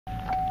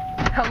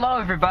Hello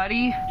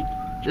everybody,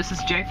 this is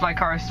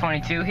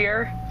TheCarwash97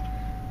 here.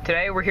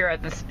 Today we're here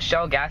at this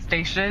Shell gas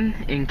station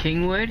in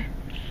Kingwood,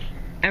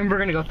 and we're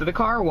gonna go through the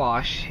car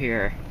wash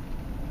here.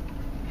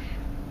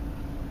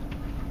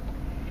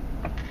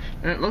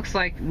 And it looks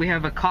like we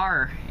have a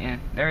car,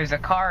 and there's a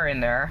car in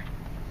there.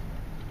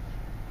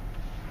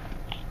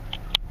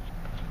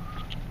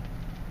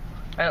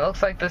 And it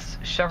looks like this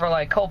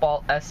Chevrolet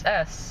Cobalt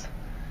SS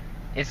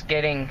is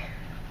getting,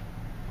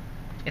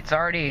 it's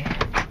already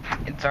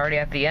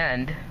at the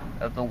end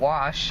of the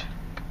wash.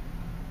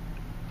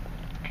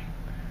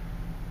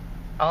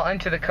 I'll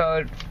enter the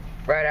code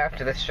right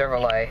after this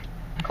Chevrolet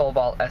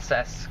Cobalt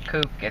SS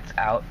coupe gets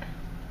out.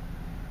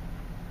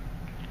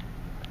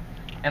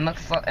 And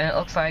it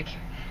looks like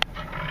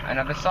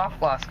another soft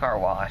gloss car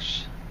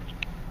wash.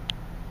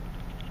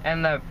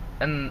 And the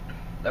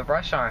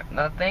brush on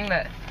the thing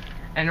that,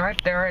 and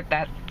right there,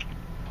 that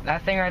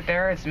thing right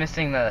there is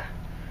missing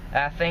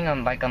that thing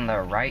on the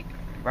right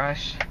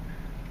brush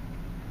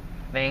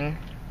thing.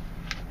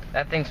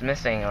 That thing's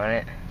missing on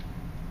it.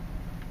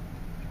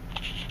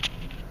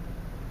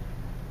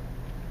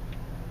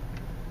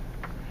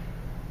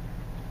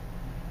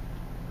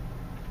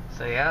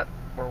 So yeah,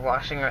 we're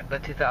washing the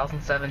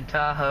 2007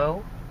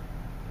 Tahoe.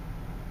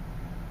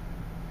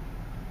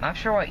 Not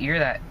sure what year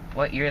that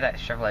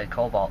Chevrolet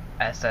Cobalt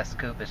SS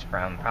coupe is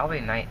from. Probably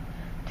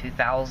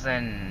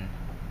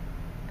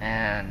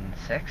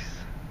 2006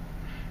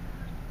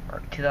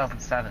 or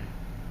 2007.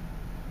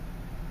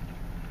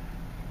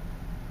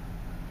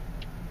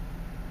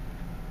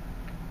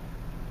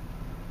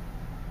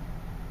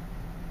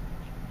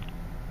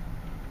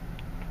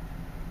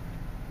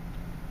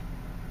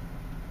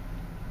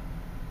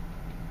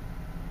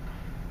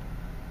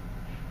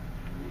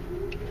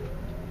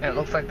 And it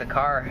looks like the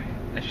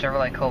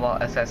Chevrolet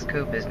Cobalt SS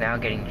coupe is now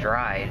getting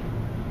dried.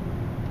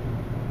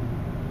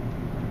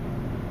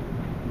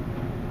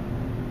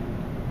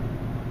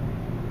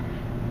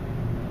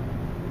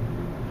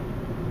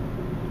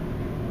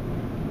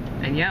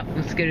 And yep,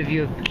 let's get a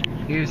view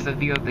here's the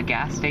view of the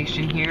gas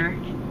station here.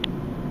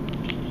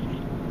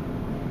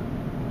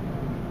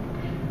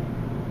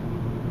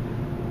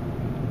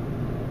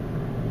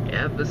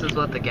 Yep, this is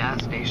what the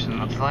gas station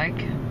looks like.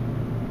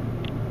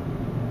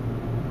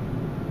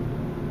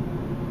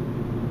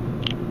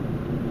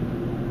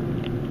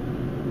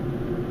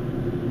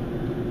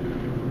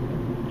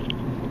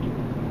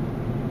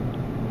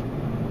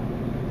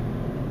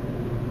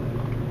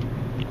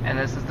 And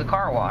this is the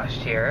car wash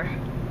here,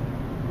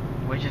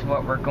 which is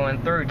what we're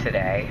going through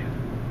today.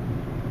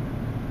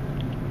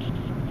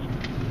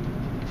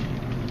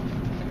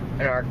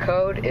 And our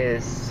code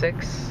is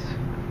 6,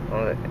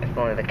 well, if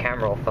only the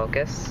camera will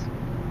focus,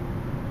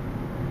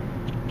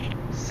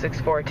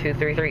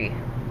 64233.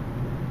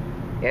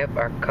 Yep,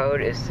 our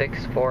code is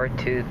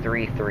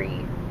 64233,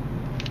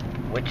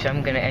 which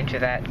I'm going to enter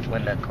that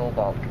when the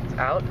Cobalt gets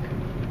out.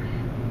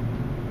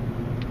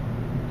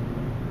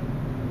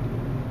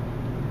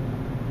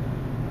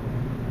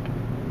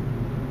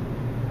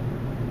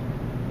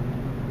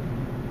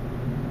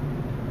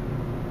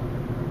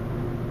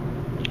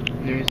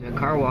 There's the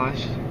car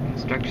wash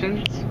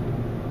instructions.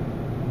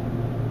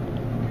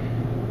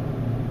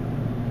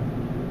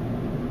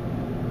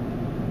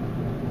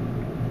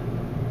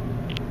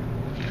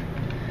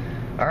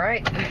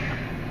 Alright.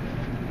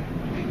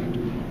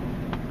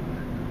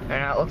 And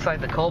now it looks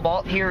like the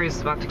Cobalt here is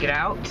about to get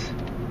out.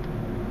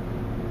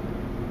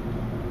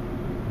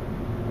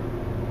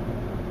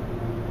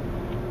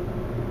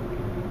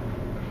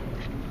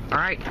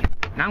 Alright,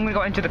 now I'm going to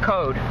go enter the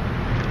code,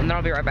 and then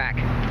I'll be right back.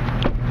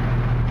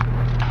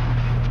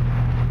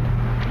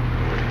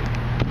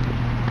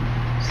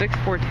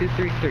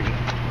 64233.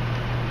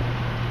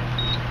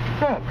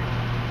 6,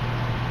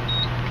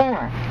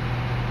 4,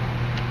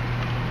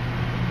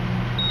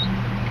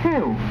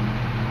 2,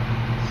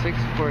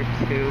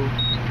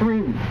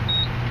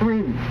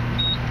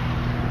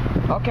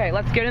 64233. Okay,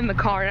 let's get in the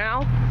car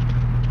now.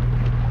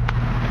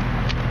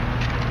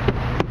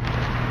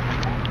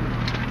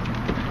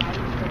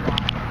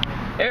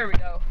 There we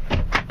go.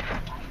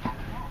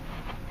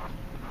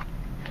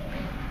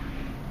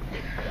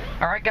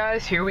 Alright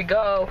guys, here we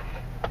go.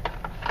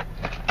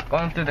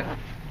 Going through the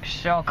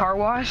Shell car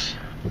wash.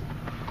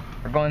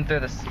 We're going through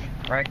this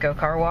Ryko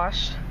car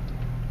wash,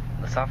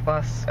 the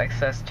SoftGloss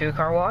XS 2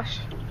 car wash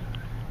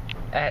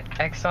at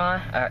Exxon.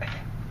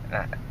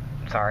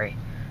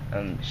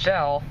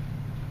 Shell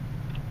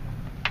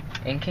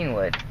in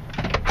Kingwood.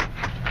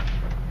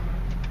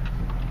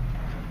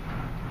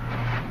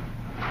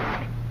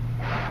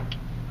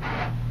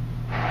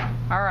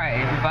 Alright,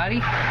 everybody.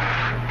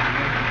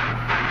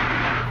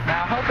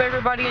 Now, I hope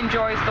everybody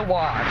enjoys the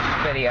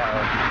wash video.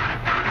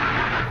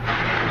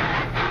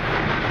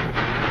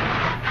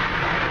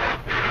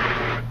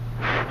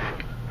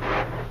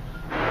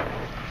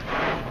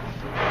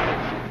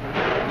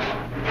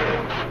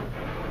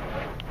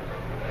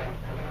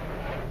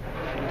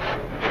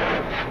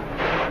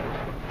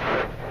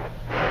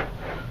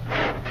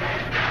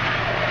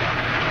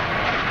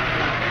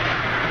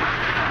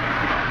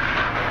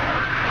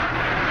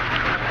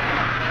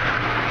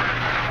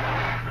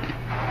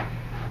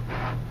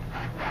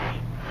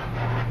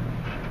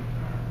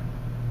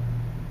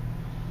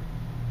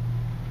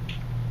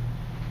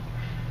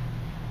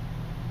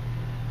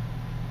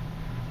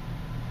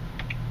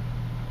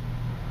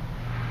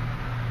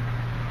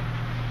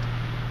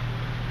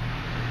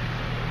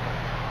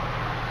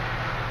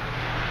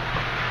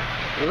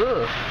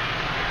 Ooh.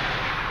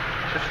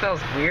 This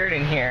smells weird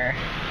in here.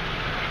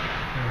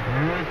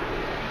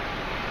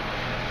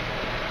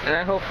 And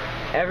I hope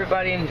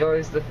everybody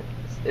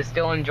is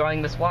still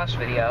enjoying this wash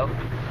video.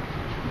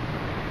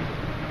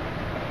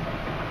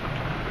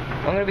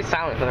 I'm gonna be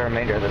silent for the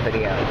remainder of the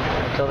video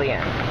until the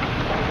end.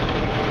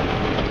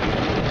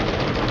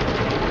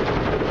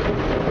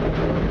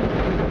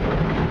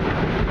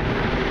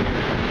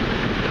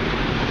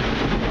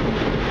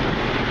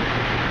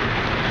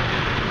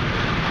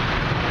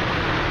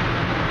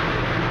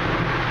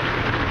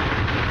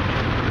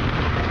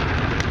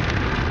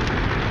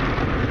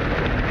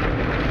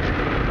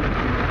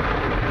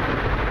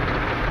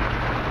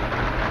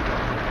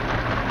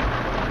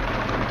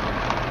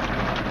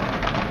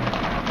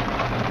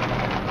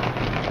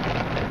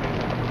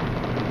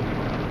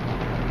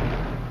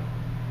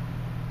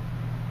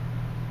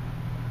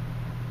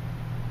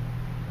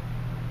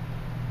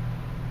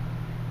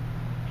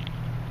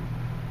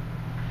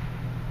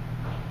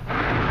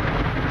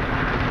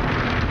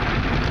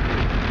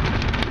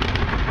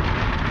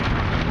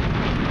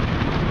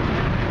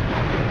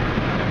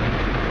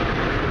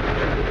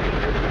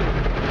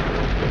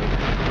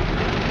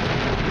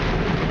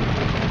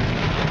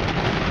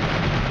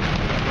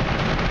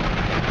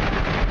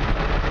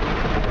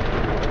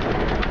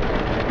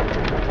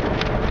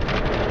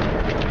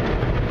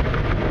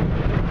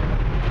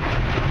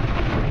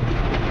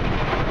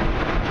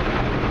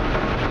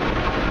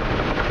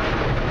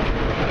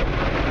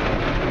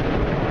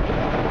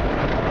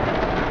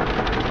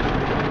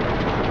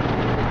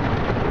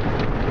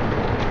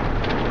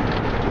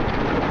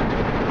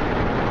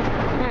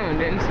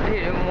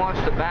 Didn't wash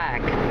the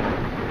back.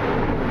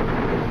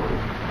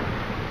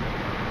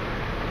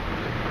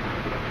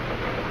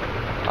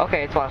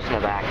 Okay, it's washing the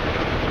back.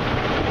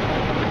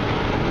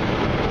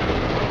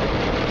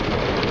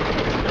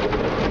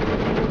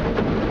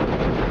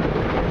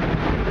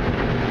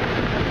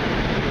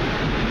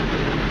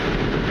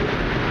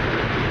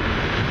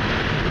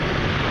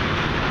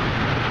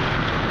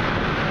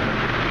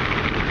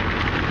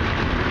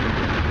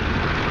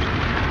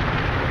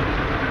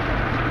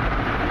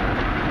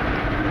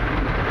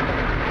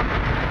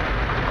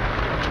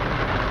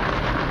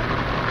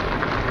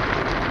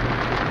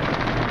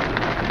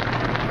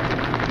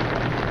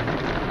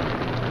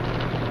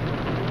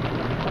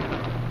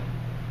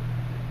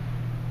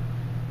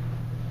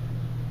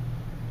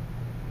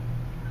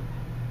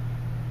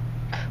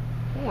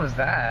 What was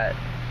that?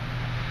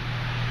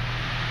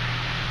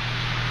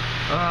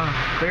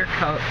 Oh, clear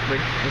coat. Look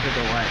at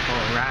the delightful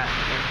rat.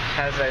 It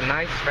has a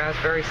nice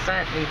raspberry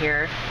scent in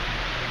here.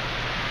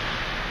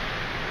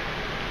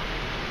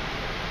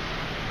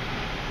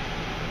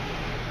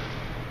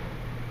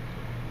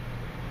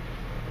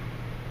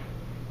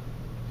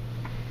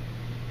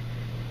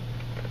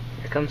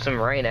 Here comes some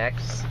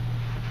Rain-X.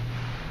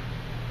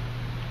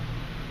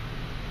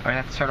 Or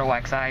that's turtle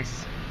wax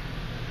ice.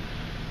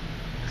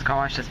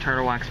 TheCarwash does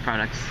turtle wax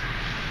products.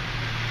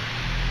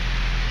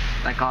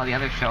 Like all the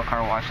other shell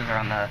car washes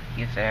around the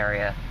Houston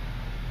area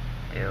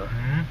do.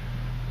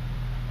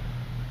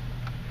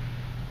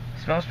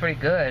 Smells pretty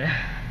good.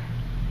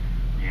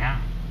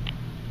 Yeah.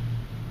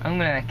 I'm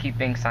gonna keep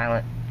being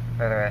silent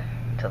further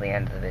until the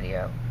end of the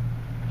video.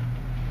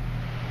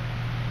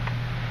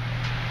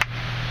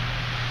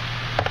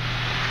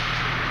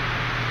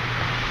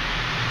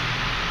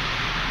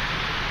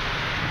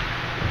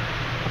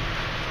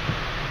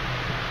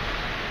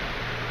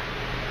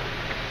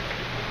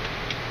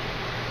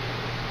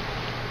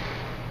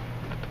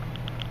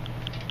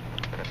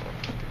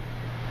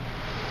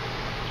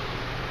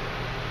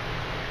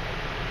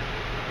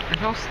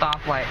 There's no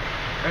stoplight.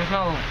 There's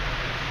no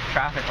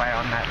traffic light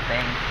on that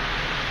thing.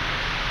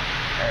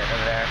 Right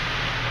over there.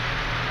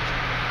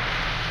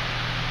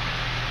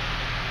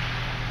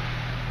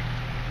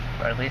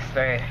 But at least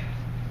they're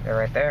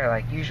right there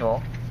like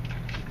usual.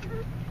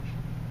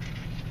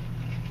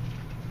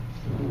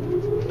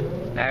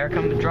 Now here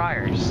come the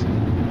dryers.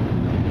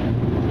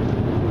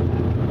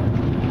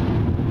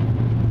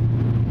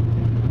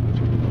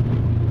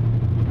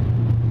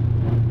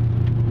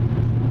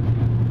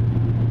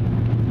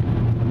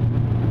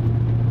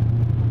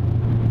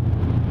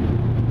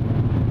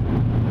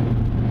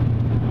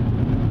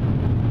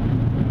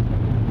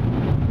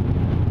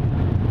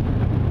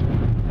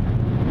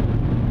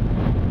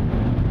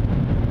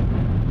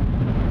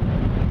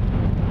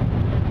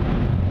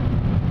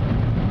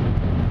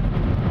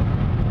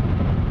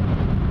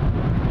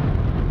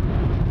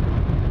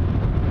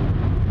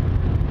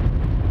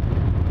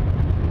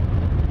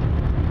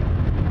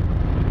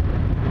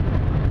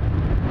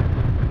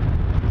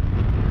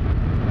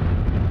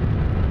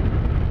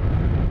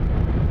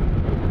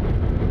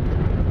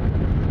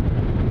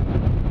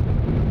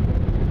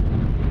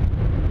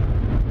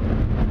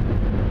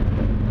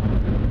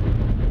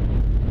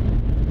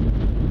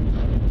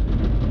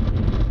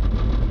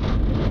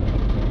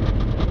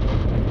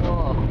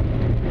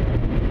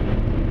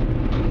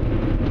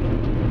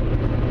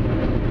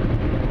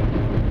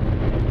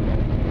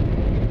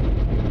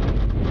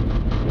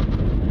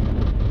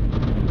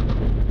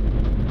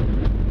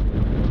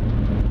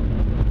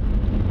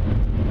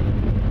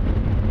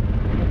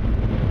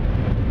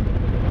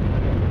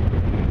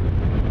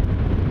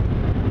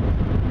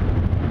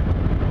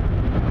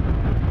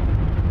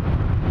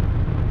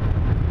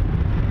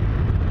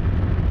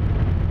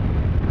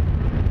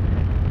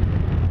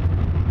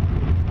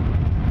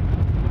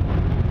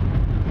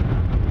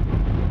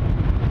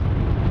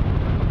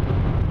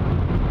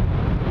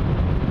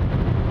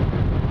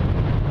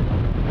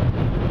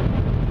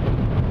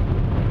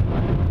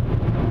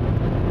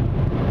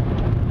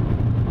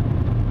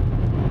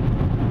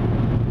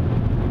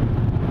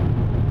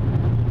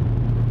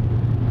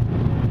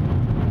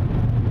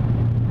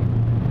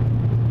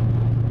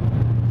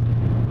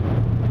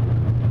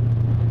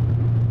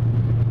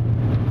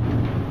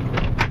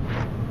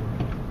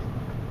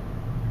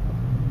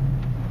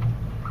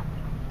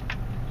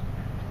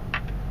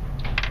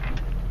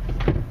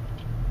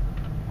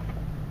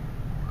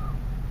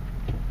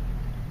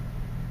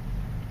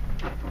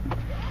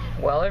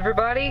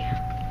 everybody,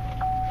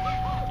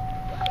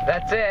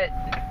 that's it.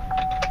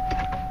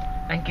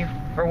 Thank you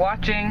for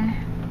watching.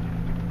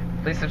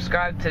 Please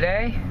subscribe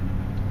today.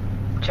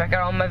 Check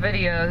out all my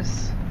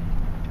videos.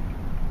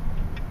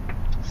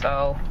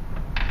 So,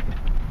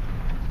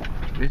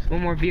 there's one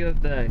more view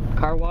of the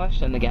car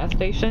wash and the gas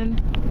station.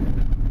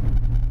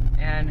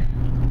 And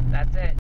that's it.